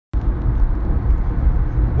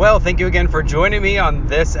Well, thank you again for joining me on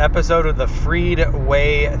this episode of the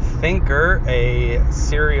Freedway Thinker, a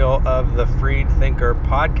serial of the Freed Thinker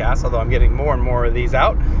podcast, although I'm getting more and more of these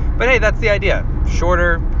out. But hey, that's the idea.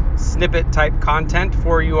 Shorter, snippet type content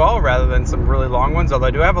for you all rather than some really long ones, although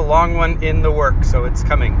I do have a long one in the works, so it's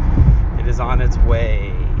coming. It is on its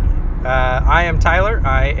way. I am Tyler.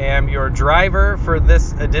 I am your driver for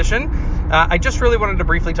this edition. I just really wanted to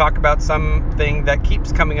briefly talk about something that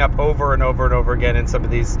keeps coming up over and over and over again in some of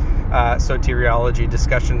these soteriology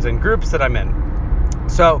discussions and groups that I'm in.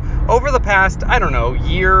 So over the past,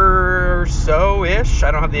 year or so-ish, I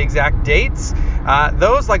don't have the exact dates,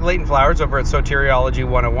 those like Leighton Flowers over at Soteriology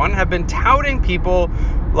 101 have been touting people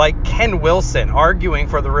like Ken Wilson, arguing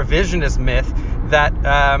for the revisionist myth that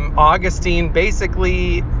Augustine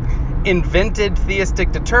basically invented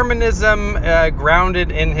theistic determinism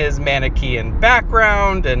grounded in his Manichaean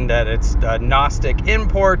background, and that it's Gnostic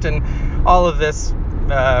import, and all of this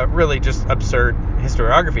really just absurd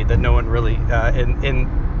historiography that no one really in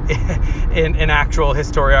actual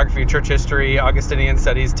historiography, church history, Augustinian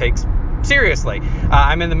studies takes seriously.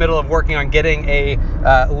 I'm in the middle of working on getting a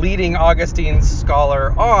leading Augustine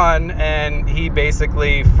scholar on, and he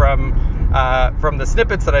basically from the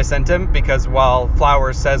snippets that I sent him, because while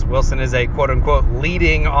Flowers says Wilson is a quote-unquote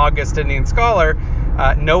leading Augustinian scholar,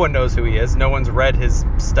 no one knows who he is. No one's read his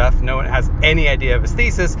stuff. No one has any idea of his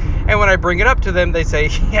thesis. And when I bring it up to them, they say,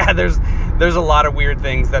 yeah, there's a lot of weird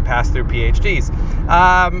things that pass through PhDs.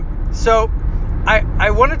 So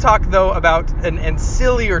I want to talk, though, about an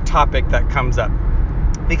ancillary topic that comes up,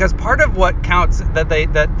 because part of what counts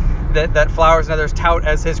that Flowers and others tout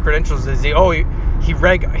as his credentials is he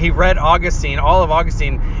read Augustine, all of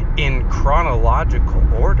Augustine, in chronological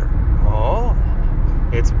order. Oh,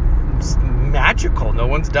 it's magical. No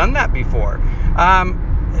one's done that before.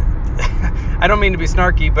 I don't mean to be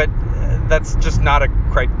snarky, but that's just not a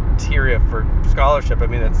criteria for scholarship. I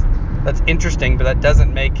mean, that's interesting, but that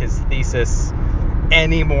doesn't make his thesis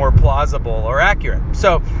any more plausible or accurate.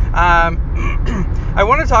 So I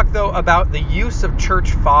want to talk, though, about the use of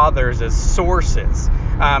church fathers as sources.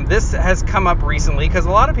 This has come up recently because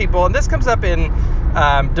a lot of people, and this comes up in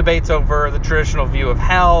debates over the traditional view of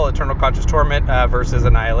hell, eternal conscious torment versus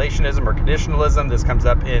annihilationism or conditionalism. This comes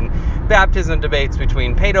up in baptism debates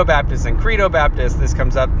between Paedo Baptists and Credo Baptists. This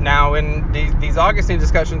comes up now in these Augustine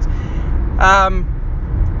discussions.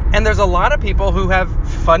 And there's a lot of people who have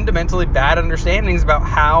fundamentally bad understandings about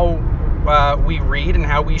how we read and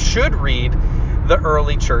how we should read the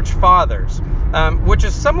early church fathers, which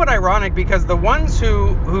is somewhat ironic because the ones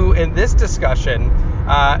who in this discussion,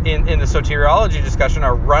 in the soteriology discussion,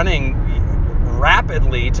 are running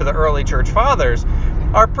rapidly to the early church fathers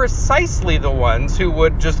are precisely the ones who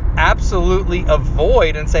would just absolutely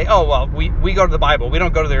avoid and say, oh, well, we go to the Bible, we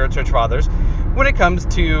don't go to the early church fathers. When it comes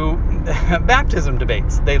to baptism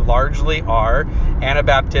debates, they largely are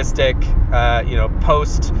Anabaptistic,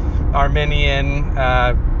 post-Arminian,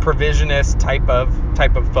 provisionist type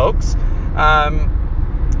of folks,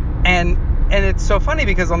 and it's so funny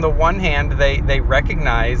because on the one hand they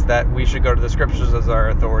recognize that we should go to the scriptures as our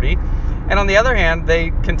authority, and on the other hand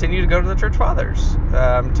they continue to go to the church fathers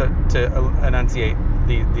to enunciate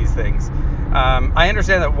these things. I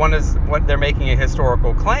understand that one is what they're making a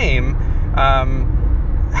historical claim.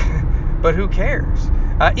 But who cares?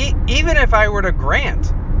 Even if I were to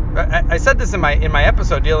grant, I said this in my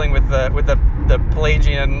episode dealing with the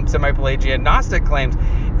Pelagian, semi-Pelagian Gnostic claims.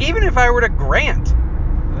 Even if I were to grant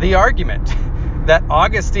the argument that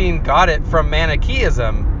Augustine got it from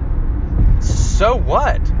Manichaeism, so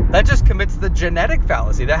what? That just commits the genetic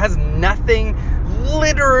fallacy. That has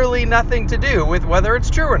literally nothing to do with whether it's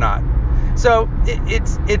true or not. So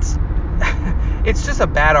it's just a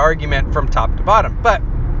bad argument from top to bottom. But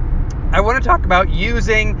I want to talk about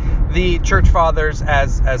using the church fathers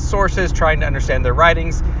as sources, trying to understand their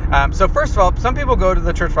writings. So first of all, some people go to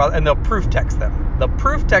the church fathers and they'll proof text them. They'll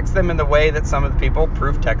proof text them in the way that some of the people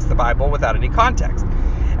proof text the Bible without any context.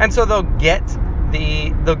 And so they'll get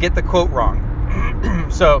the quote wrong.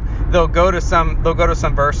 So they'll go to some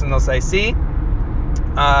verse and they'll say, see,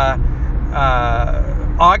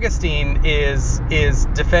 Augustine is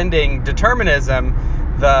defending determinism.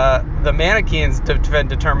 The Manichaeans defend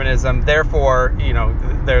determinism. Therefore,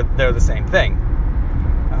 they're the same thing.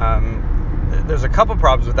 There's a couple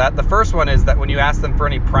problems with that. The first one is that when you ask them for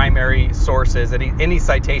any primary sources, any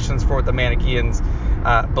citations for what the Manichaeans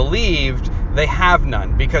believed, they have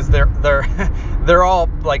none, because they're all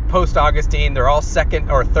like post-Augustine. They're all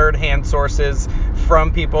second or third hand sources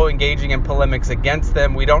from people engaging in polemics against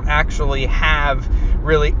them. We don't actually have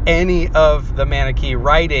really any of the Manichae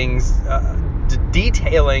writings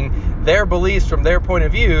detailing their beliefs from their point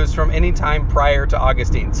of views from any time prior to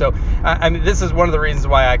Augustine. So, this is one of the reasons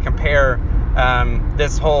why I compare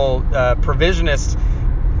this whole provisionist,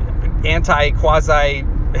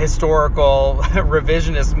 quasi-historical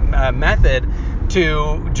revisionist method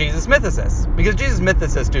to Jesus mythicists, because Jesus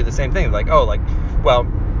mythicists do the same thing.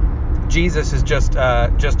 Jesus is just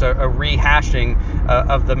a rehashing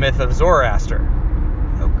of the myth of Zoroaster.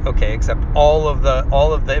 Okay, except all of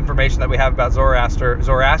the information that we have about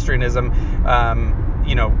Zoroastrianism,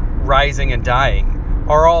 rising and dying,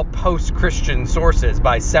 are all post-Christian sources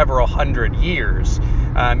by several hundred years.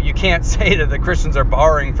 You can't say that the Christians are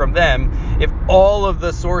borrowing from them if all of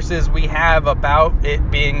the sources we have about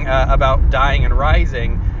it being about dying and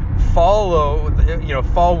rising fall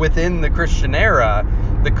within the Christian era.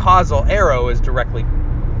 The causal arrow is directly,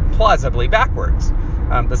 plausibly backwards.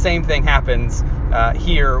 The same thing happens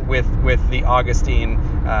here with the Augustine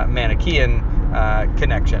Manichaean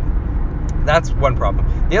connection. That's one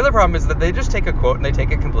problem. The other problem is that they just take a quote and they take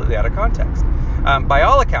it completely out of context. By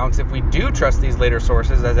all accounts, if we do trust these later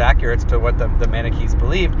sources as accurate to what the Manichaeans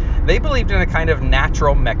believed, they believed in a kind of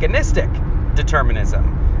natural mechanistic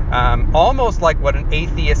determinism, almost like what an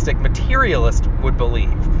atheistic materialist would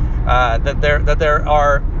believe. That there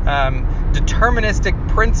are deterministic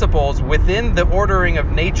principles within the ordering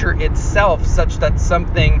of nature itself, such that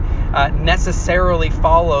something necessarily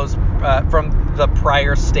follows from the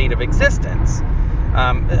prior state of existence.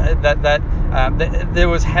 That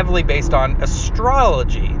was heavily based on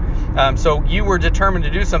astrology. So you were determined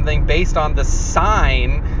to do something based on the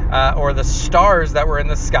sign or the stars that were in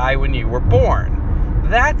the sky when you were born.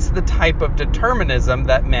 That's the type of determinism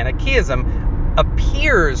that Manichaeism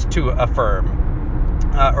appears to affirm,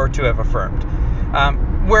 or to have affirmed.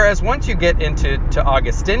 Whereas once you get into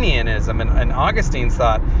Augustinianism and Augustine's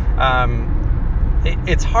thought,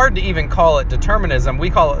 it's hard to even call it determinism.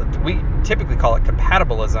 We typically call it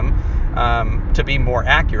compatibilism, to be more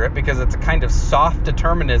accurate, because it's a kind of soft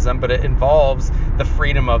determinism, but it involves the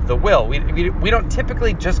freedom of the will. We don't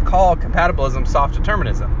typically just call compatibilism soft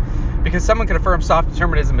determinism, because someone can affirm soft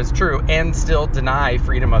determinism is true and still deny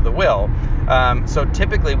freedom of the will. So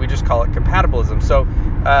typically we just call it compatibilism. So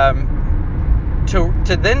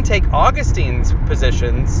to then take Augustine's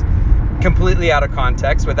positions completely out of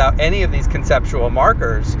context without any of these conceptual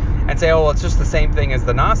markers and say, oh, well, it's just the same thing as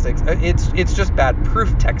the Gnostics, it's just bad proof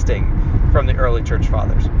texting from the early church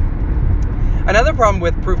fathers. Another problem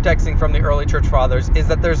with proof texting from the early church fathers is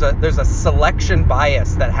that there's a selection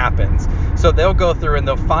bias that happens. So they'll go through and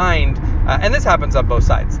they'll find, and this happens on both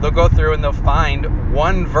sides, they'll go through and they'll find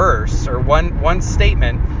one verse or one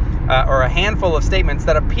statement or a handful of statements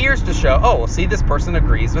that appears to show, oh, well, see, this person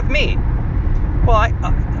agrees with me. Well,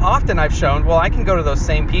 I've shown, well, I can go to those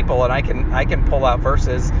same people and I can pull out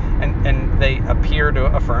verses and they appear to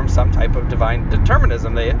affirm some type of divine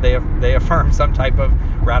determinism. They affirm some type of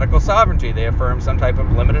radical sovereignty. They affirm some type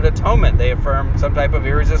of limited atonement. They affirm some type of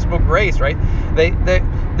irresistible grace, right?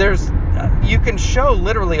 You can show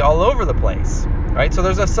literally all over the place, right? So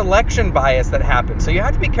there's a selection bias that happens. So you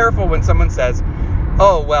have to be careful when someone says,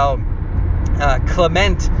 oh, well,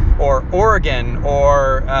 Clement or Origen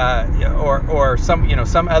or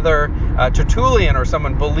some other Tertullian or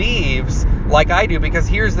someone believes like I do because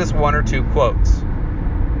here's this one or two quotes.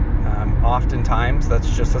 Oftentimes that's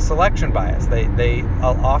just a selection bias. They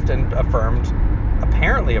often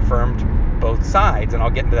apparently affirmed both sides, and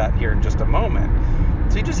I'll get into that here in just a moment.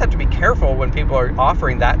 So you just have to be careful when people are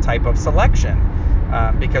offering that type of selection,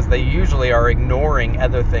 because they usually are ignoring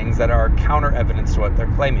other things that are counter evidence to what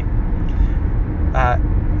they're claiming.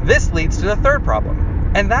 This leads to the third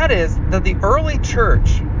problem, and that is that the early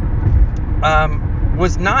church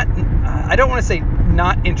was not, I don't want to say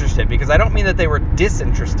not interested, because I don't mean that they were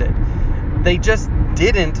disinterested. They just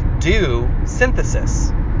didn't do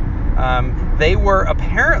synthesis. They were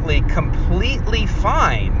apparently completely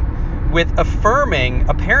fine with affirming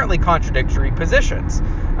apparently contradictory positions,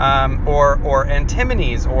 or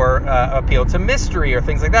antinomies, or appeal to mystery, or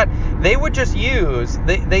things like that. They would just use,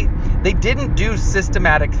 they didn't do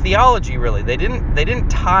systematic theology, really. They didn't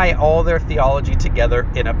tie all their theology together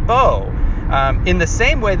in a bow. In the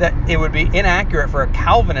same way that it would be inaccurate for a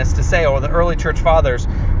Calvinist to say, oh, the early church fathers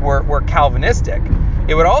were Calvinistic.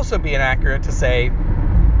 It would also be inaccurate to say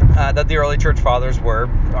that the early church fathers were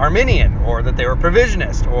Arminian, or that they were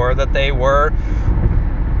provisionist, or that they were,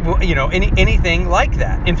 anything like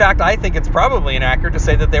that. In fact, I think it's probably inaccurate to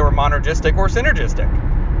say that they were monergistic or synergistic.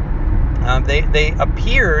 They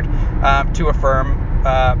appeared to affirm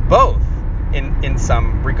both in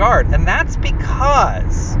some regard, and that's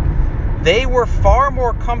because they were far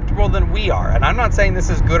more comfortable than we are. And I'm not saying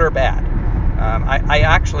this is good or bad. I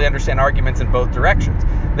actually understand arguments in both directions.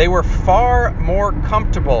 They were far more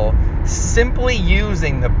comfortable simply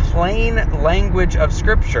using the plain language of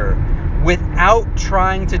Scripture without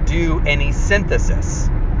trying to do any synthesis,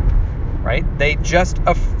 right? They just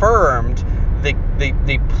affirmed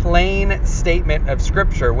the plain statement of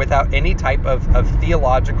Scripture without any type of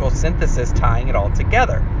theological synthesis tying it all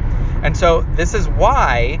together. And so this is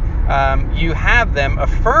why you have them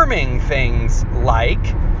affirming things like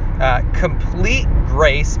complete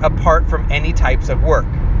grace apart from any types of work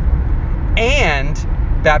and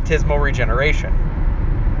baptismal regeneration.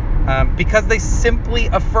 Because they simply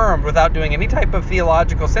affirmed, without doing any type of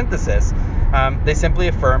theological synthesis, they simply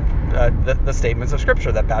affirmed the statements of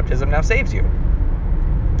Scripture that baptism now saves you.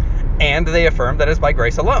 And they affirmed that it's by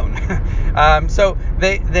grace alone. So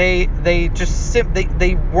they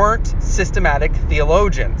weren't systematic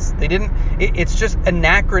theologians. They didn't. It's just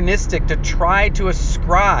anachronistic to try to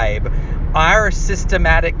ascribe our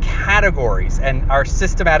systematic categories and our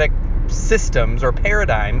systematic systems or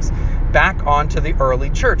paradigms back onto the early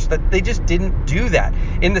church. That they just didn't do that.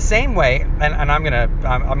 In the same way, and I'm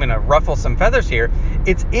gonna ruffle some feathers here,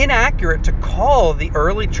 it's inaccurate to call the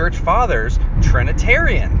early church fathers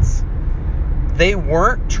Trinitarians. They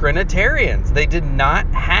weren't Trinitarians. They did not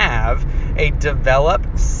have a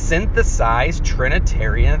developed, synthesized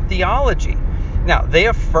Trinitarian theology. Now, they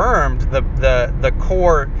affirmed the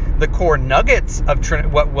core nuggets of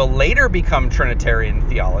what will later become Trinitarian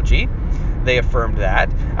theology. They affirmed that.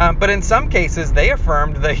 But in some cases, they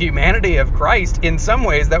affirmed the humanity of Christ in some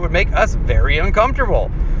ways that would make us very uncomfortable.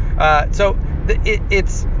 So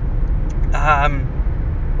it's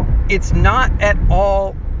not at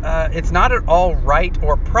all right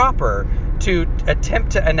or proper to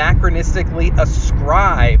attempt to anachronistically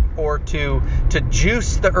ascribe or to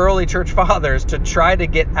juice the early church fathers to try to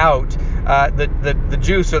get out the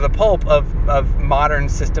juice or the pulp of modern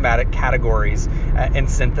systematic categories and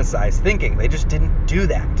synthesized thinking. They just didn't do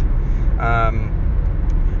that.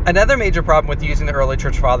 Another major problem with using the early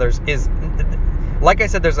church fathers is, like I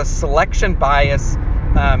said, there's a selection bias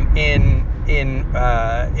in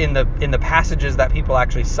the passages that people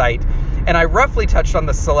actually cite. And I roughly touched on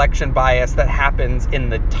the selection bias that happens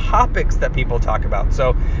in the topics that people talk about.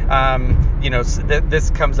 So,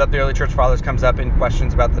 this comes up, the early church fathers comes up in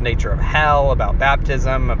questions about the nature of hell, about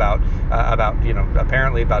baptism, about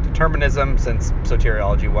apparently about determinism, since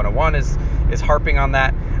Soteriology 101 is harping on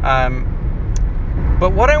that.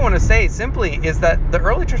 But what I want to say simply is that the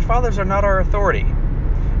early church fathers are not our authority.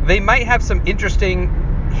 They might have some interesting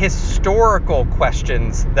historical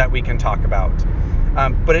questions that we can talk about,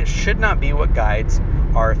 but it should not be what guides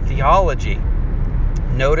our theology.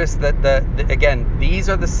 Notice that again, these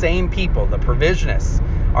are the same people. The provisionists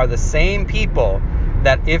are the same people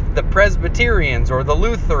that if the Presbyterians or the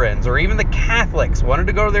Lutherans or even the Catholics wanted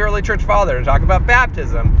to go to the early church father and talk about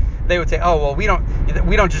baptism, they would say, oh, well, we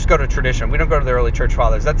don't just go to tradition. We don't go to the early church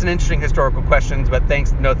fathers. That's an interesting historical question, but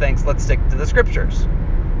no thanks. Let's stick to the Scriptures,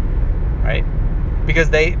 right? Because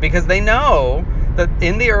they know that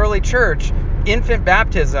in the early church, infant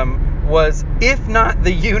baptism was, if not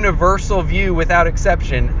the universal view without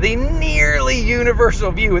exception, the nearly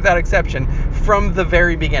universal view without exception from the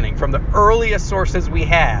very beginning, from the earliest sources we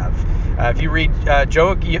have. If you read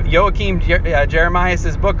Joachim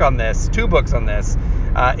Jeremiah's book on this, 2 books on this,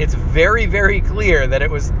 it's very, very clear that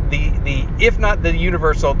it was the if not the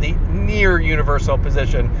universal, the near universal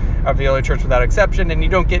position of the early church without exception, and you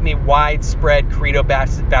don't get any widespread credo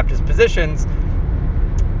Baptist positions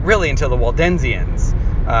really until the Waldensians,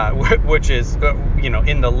 which is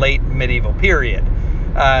in the late medieval period.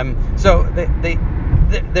 So they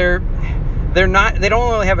don't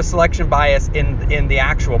only have a selection bias in the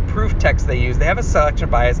actual proof text they use. They have a selection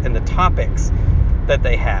bias in the topics that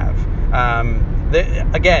they have.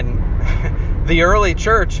 The early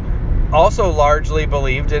church also largely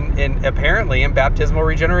believed apparently in baptismal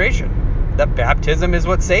regeneration. That baptism is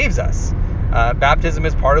what saves us. Baptism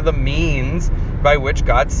is part of the means by which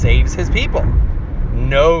God saves his people.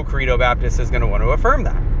 No Credo Baptist is going to want to affirm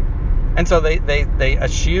that. And so they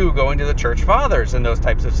eschew going to the church fathers in those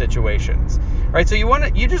types of situations, right? So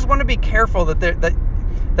you just want to be careful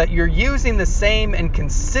that you're using the same and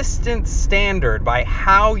consistent standard by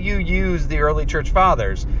how you use the early church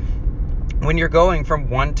fathers when you're going from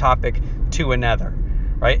one topic to another,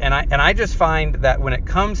 right? And I just find that when it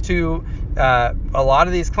comes to a lot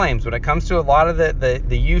of these claims, when it comes to a lot of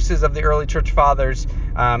the uses of the early church fathers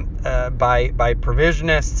by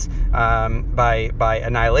provisionists, by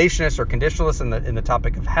annihilationists or conditionalists in the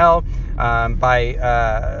topic of hell,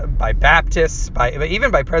 by Baptists,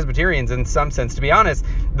 even by Presbyterians in some sense. To be honest,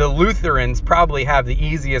 the Lutherans probably have the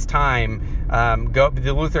easiest time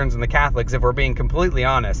the Lutherans and the Catholics, if we're being completely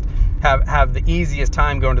honest, have the easiest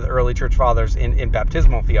time going to the early church fathers in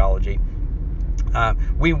baptismal theology.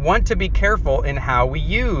 We want to be careful in how we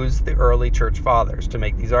use the early church fathers to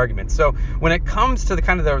make these arguments. So when it comes to the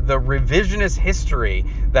kind of the revisionist history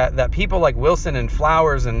that people like Wilson and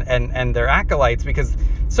Flowers and their acolytes, because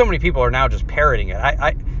so many people are now just parroting it.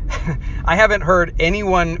 I haven't heard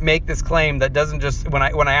anyone make this claim that doesn't just, when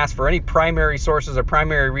I ask for any primary sources or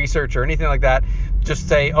primary research or anything like that, just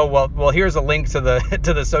say, oh well here's a link to the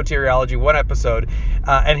Soteriology 1 episode,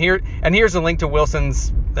 and here's a link to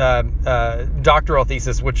Wilson's doctoral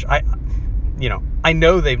thesis, which I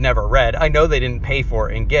know they've never read. I know they didn't pay for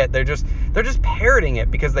and get. They're just parroting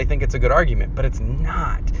it because they think it's a good argument, but it's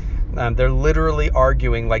not. They're literally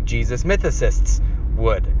arguing like Jesus mythicists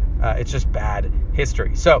would. It's just bad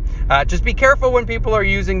history. So just be careful when people are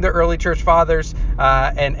using the early church fathers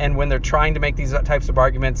and when they're trying to make these types of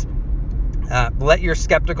arguments. Let your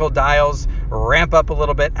skeptical dials ramp up a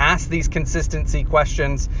little bit. Ask these consistency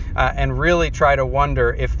questions and really try to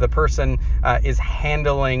wonder if the person is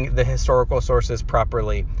handling the historical sources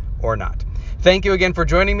properly or not. Thank you again for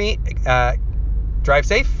joining me. Drive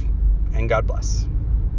safe and God bless.